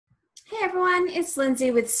Hey everyone, it's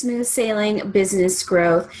Lyndsay with Smooth Sailing Business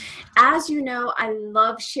Growth. As you know, I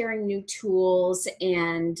love sharing new tools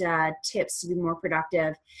and tips to be more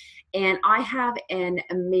productive. And I have an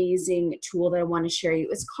amazing tool that I want to share you.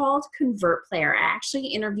 It's called Convert Player. I actually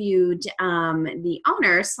interviewed the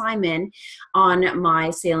owner, Simon, on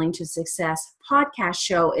my Sailing to Success podcast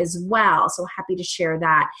show as well. So happy to share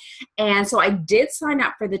that. And so I did sign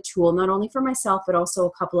up for the tool, not only for myself, but also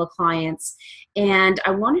a couple of clients. And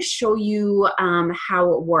I want to show you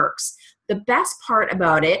how it works. The best part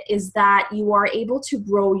about it is that you are able to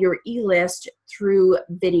grow your e-list through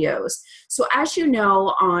videos. So as you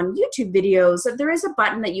know, on YouTube videos, there is a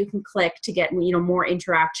button that you can click to get more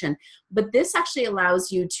interaction. But this actually allows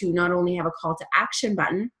you to not only have a call to action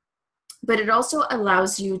button, but it also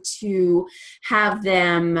allows you to have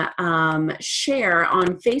them share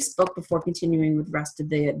on Facebook before continuing with the rest of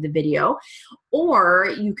the video.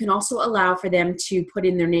 Or you can also allow for them to put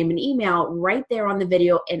in their name and email right there on the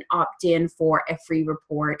video and opt in for a free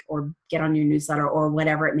report or get on your newsletter or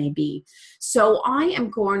whatever it may be. So I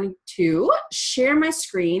am going to share my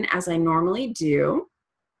screen as I normally do.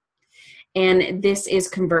 And this is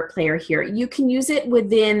Convert Player here. You can use it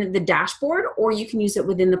within the dashboard or you can use it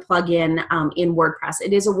within the plugin in WordPress.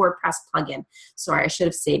 It is a WordPress plugin. Sorry, I should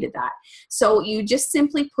have stated that. So you just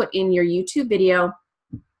simply put in your YouTube video,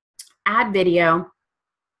 add video,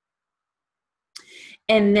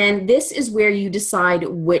 and then this is where you decide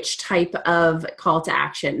which type of call to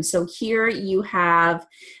action. So here you have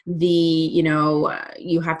the,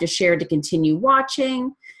 you have to share to continue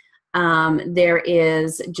watching. There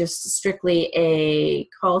is just strictly a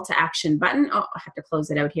call to action button. Oh, I have to close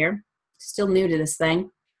it out here. Still new to this thing.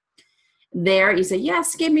 There you say,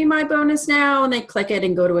 yes, give me my bonus now. And they click it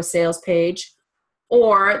and go to a sales page.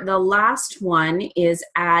 Or the last one is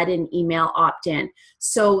add an email opt-in.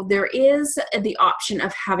 So there is the option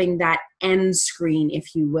of having that end screen,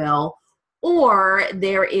 if you will. Or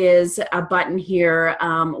there is a button here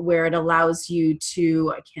where it allows you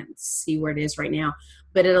to, I can't see where it is right now,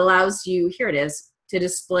 but it allows you, here it is, to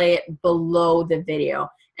display it below the video.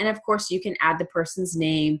 And of course, you can add the person's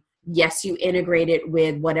name. Yes, you integrate it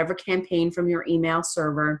with whatever campaign from your email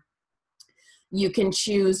server. You can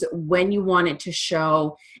choose when you want it to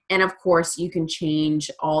show. And of course, you can change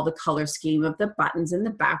all the color scheme of the buttons in the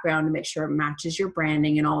background to make sure it matches your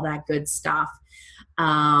branding and all that good stuff.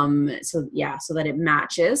 So that it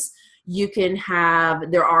matches. You can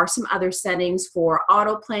have, there are some other settings for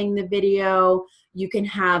auto playing the video. You can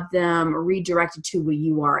have them redirected to a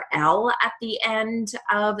URL at the end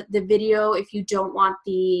of the video if you don't want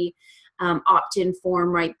the opt-in form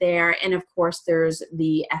right there. And of course, there's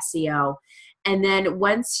the SEO. And then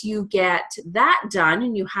once you get that done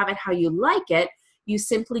and you have it how you like it, you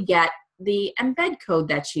simply get the embed code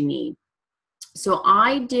that you need. So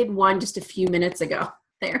I did one just a few minutes ago.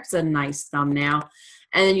 There's a nice thumbnail.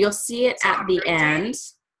 And then you'll see it at the end.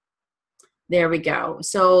 There we go.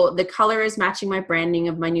 So the color is matching my branding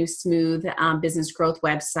of my new Smooth Business Growth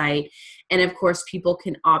website. And of course, people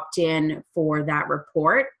can opt in for that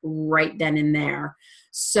report right then and there.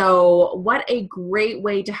 So what a great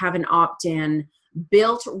way to have an opt-in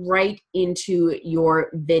built right into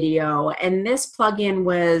your video. And this plugin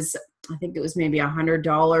was, I think it was maybe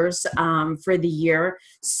 $100 for the year.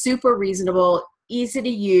 Super reasonable, easy to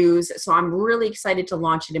use. So I'm really excited to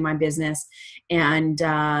launch it in my business and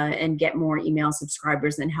get more email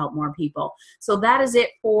subscribers and help more people. So that is it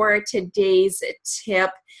for today's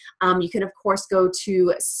tip. You can of course go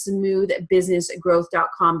to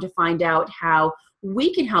smoothbusinessgrowth.com to find out how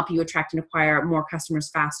we can help you attract and acquire more customers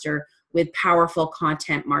faster with powerful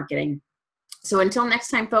content marketing. So until next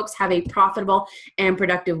time, folks, have a profitable and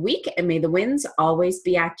productive week, and may the winds always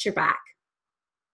be at your back.